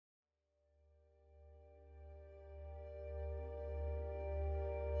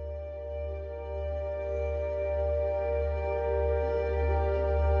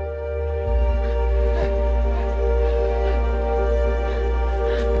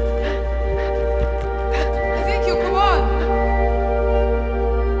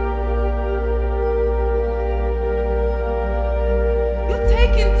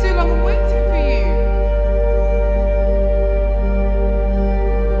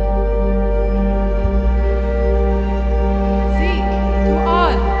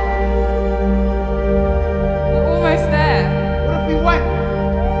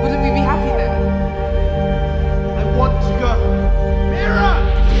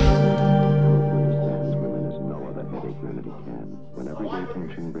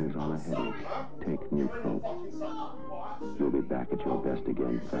headache. Take neutral. You'll be back at your best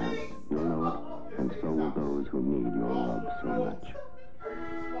again fast. You'll know it, and so will those who need your love so much.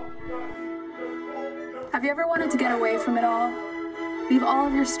 Have you ever wanted to get away from it all? Leave all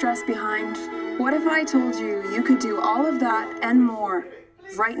of your stress behind? What if I told you you could do all of that and more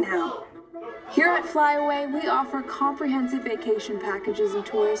right now? Here at Flyaway, we offer comprehensive vacation packages and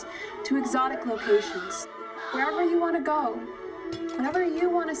tours to exotic locations. Wherever you want to go, whatever you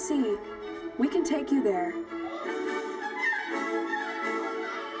want to see, we can take you there.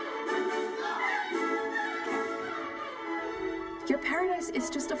 Your paradise is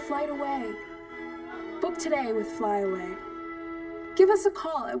just a flight away. Book today with Flyaway. Give us a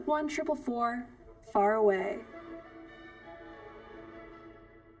call at 1-444-FAR-AWAY.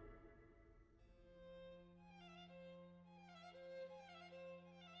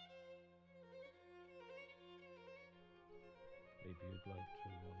 Maybe you'd like to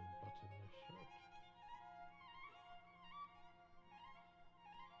unbutton your shirt.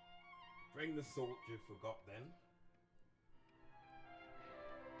 Bring the salt you forgot then.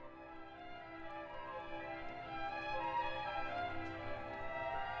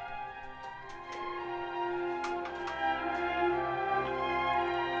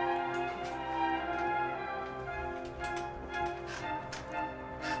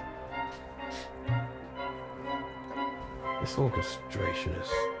 This orchestration is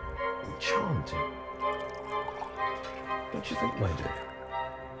enchanting. Don't you think, my dear?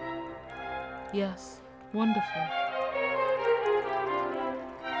 Yes, wonderful.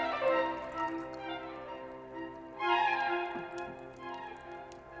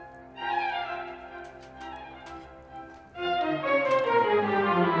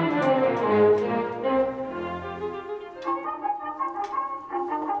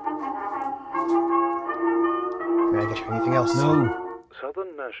 Anything else? No.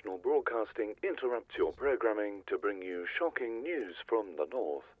 Southern National Broadcasting interrupts your programming to bring you shocking news from the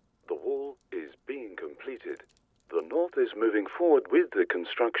North. The wall is being completed. The North is moving forward with the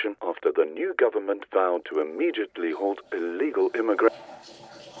construction after the new government vowed to immediately halt illegal immigration.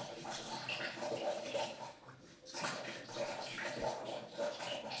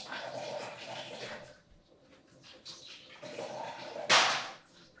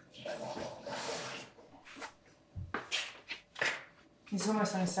 He's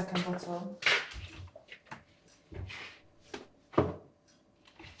almost on his second bottle.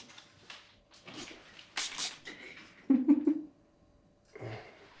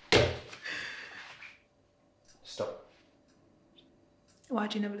 Stop.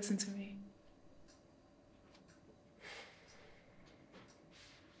 Why'd you never listen to me?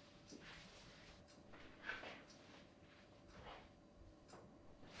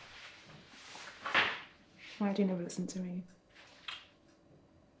 Why'd you never listen to me?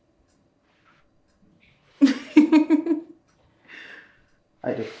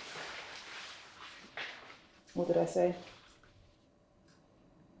 I did. What did I say?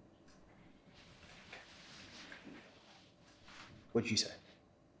 What did you say?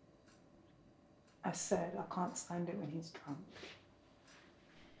 I said I can't stand it when he's drunk.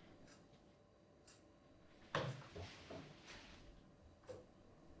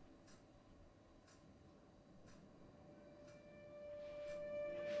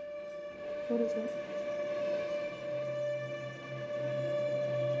 What is it?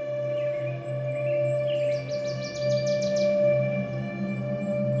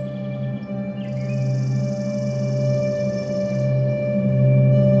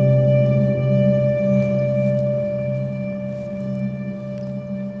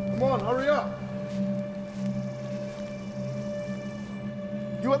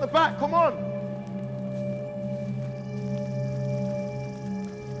 You at the back, come on!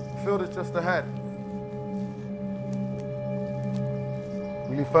 The field is just ahead.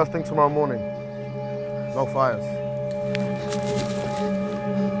 We leave first thing tomorrow morning. No fires.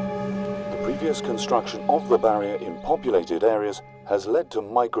 The previous construction of the barrier in populated areas has led to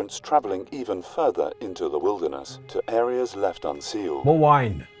migrants travelling even further into the wilderness, to areas left unsealed. More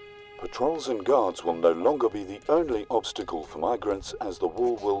wine. Patrols and guards will no longer be the only obstacle for migrants, as the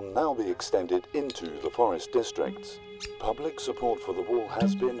wall will now be extended into the forest districts. Public support for the wall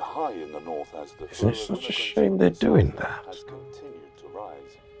has been high in the north as the Isn't it such a shame they're doing that? has continued to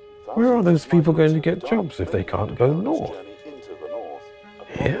rise. Where are those people going to get jobs if they can't go north?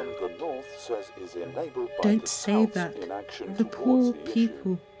 Here? The north says is enabled by Don't the say South's that. inaction The towards poor the issue.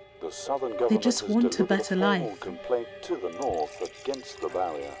 people. The southern They government just has want a delivered better formal life. complaint to the north against the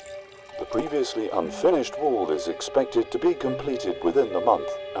barrier. The previously unfinished wall is expected to be completed within the month,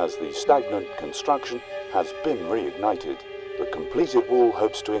 as the stagnant construction has been reignited. The completed wall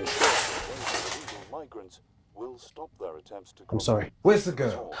hopes to ensure that illegal migrants will stop their attempts to... I'm sorry. Where's the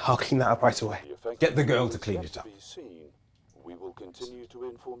girl? I'll clean that up right away. Get the girl to clean it up. We will continue to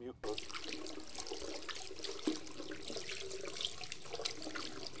inform you.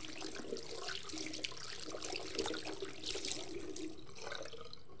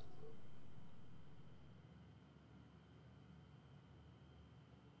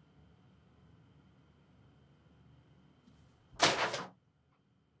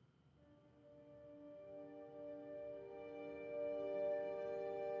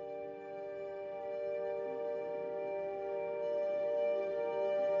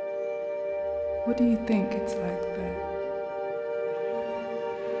 What do you think it's like there?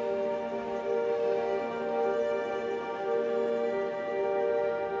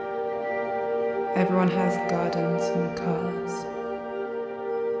 Everyone has gardens and cars.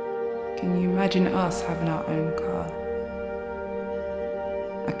 Can you imagine us having our own car?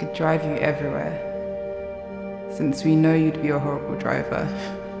 I could drive you everywhere, since we know you'd be a horrible driver.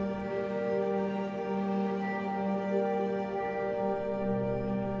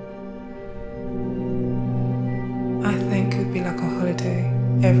 I think it would be like a holiday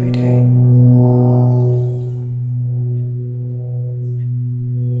every day.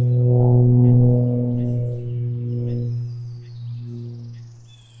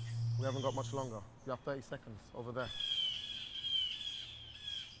 We haven't got much longer. You have 30 seconds over there.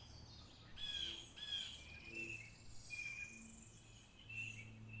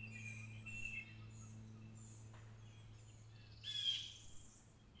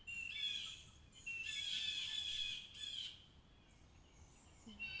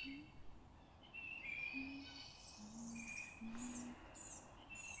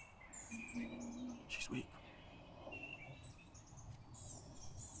 She's weak.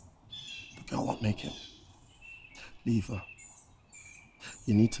 The girl won't make it. Leave her.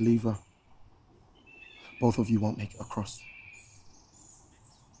 You need to leave her. Both of you won't make it across.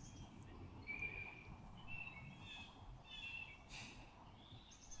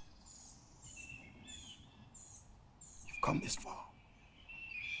 You've come this far.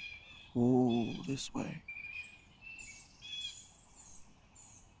 All this way.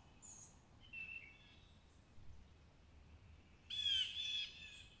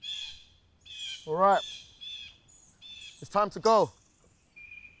 All right. It's time to go.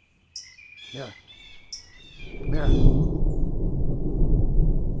 Myra. Myra.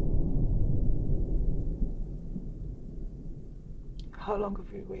 How long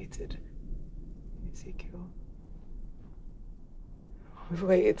have we waited, Ezekiel? We've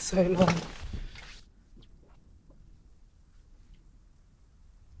waited so long.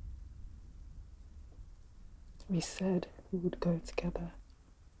 We said we would go together.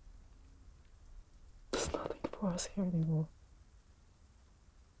 There's nothing for us here anymore.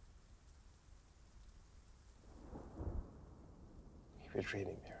 You've been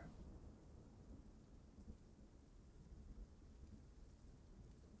dreaming, Myra.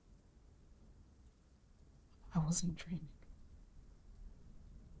 I wasn't dreaming.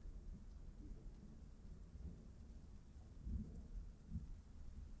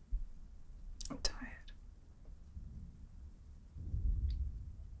 I'm tired.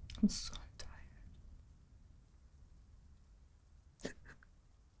 I'm so tired.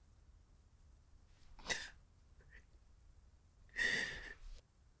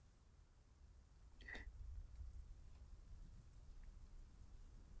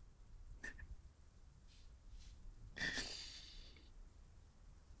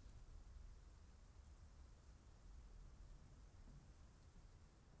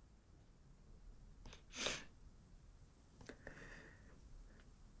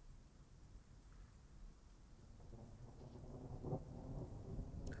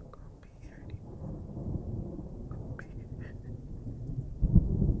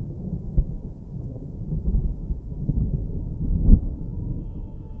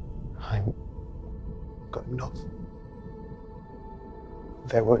 I'm going north.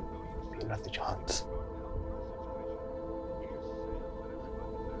 There won't be another chance.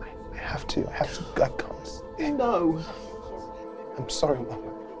 I have to, I can't. No. I'm sorry, Mum.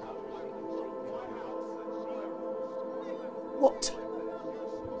 What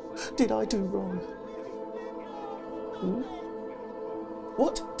did I do wrong?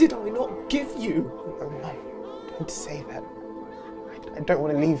 What did I not give you? Oh, Mum, don't say that. I don't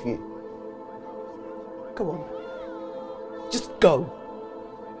want to leave you. Go on. Just go.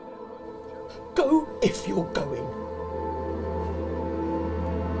 Go if you're going.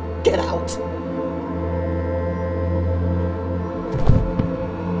 Get out.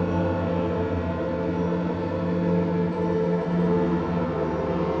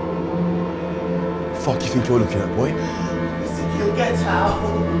 fuck you think you're looking at, boy? Ezekiel, get out!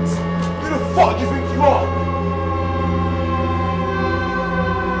 Who the fuck do you think you are?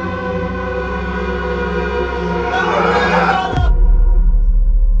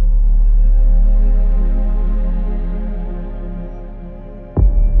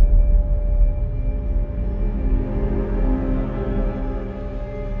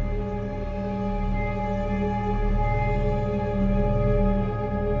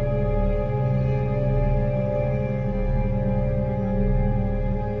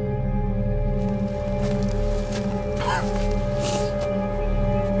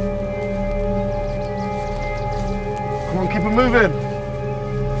 Keep it moving.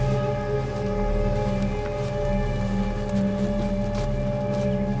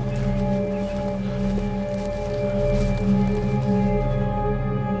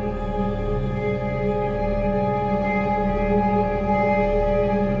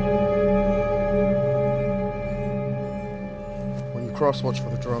 When you cross, watch for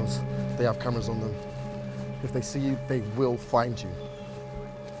the drones. They have cameras on them. If they see you, they will find you.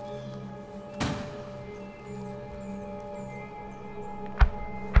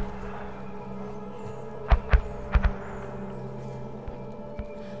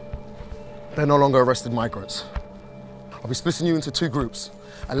 They're no longer arrested migrants. I'll be splitting you into 2 groups,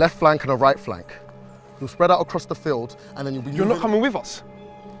 a left flank and a right flank. You'll spread out across the field, and then you'll be... You're not coming with us?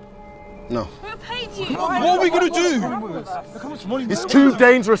 No. Who paid you? What are we going to do? Look how much money It's too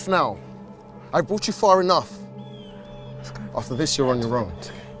dangerous now. I brought you far enough. After this, you're on your own.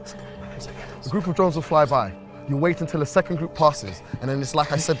 A group of drones will fly by. You wait until a second group passes, and then it's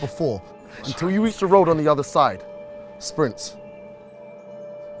like I said before, until you reach the road on the other side. Sprints.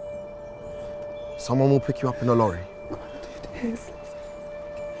 Someone will pick you up in a lorry. I'm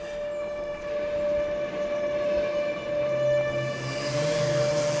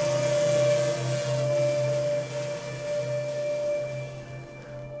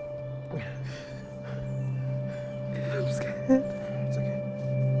scared. It's okay.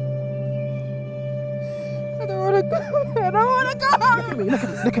 I don't want to go. I don't want to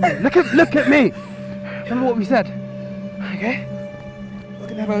go. Look at me. Remember what we said? Okay? We're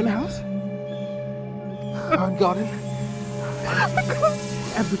gonna have our own house. Our own garden.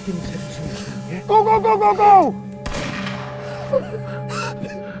 Everything's headed to yeah? Go, go, go, go, go!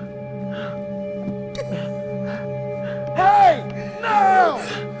 Hey! No!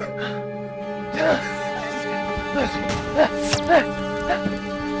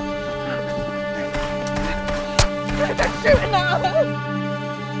 They're shooting at us!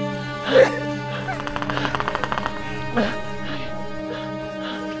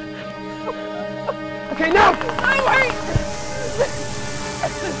 Okay, now! No, wait!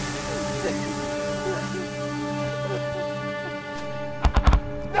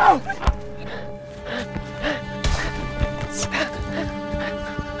 No!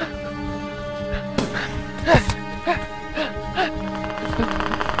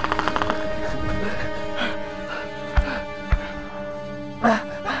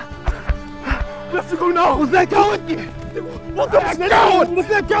 We have to go now! Was that going? What the heck? Was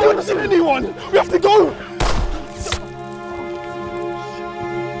that going? Don't see anyone! We have to go!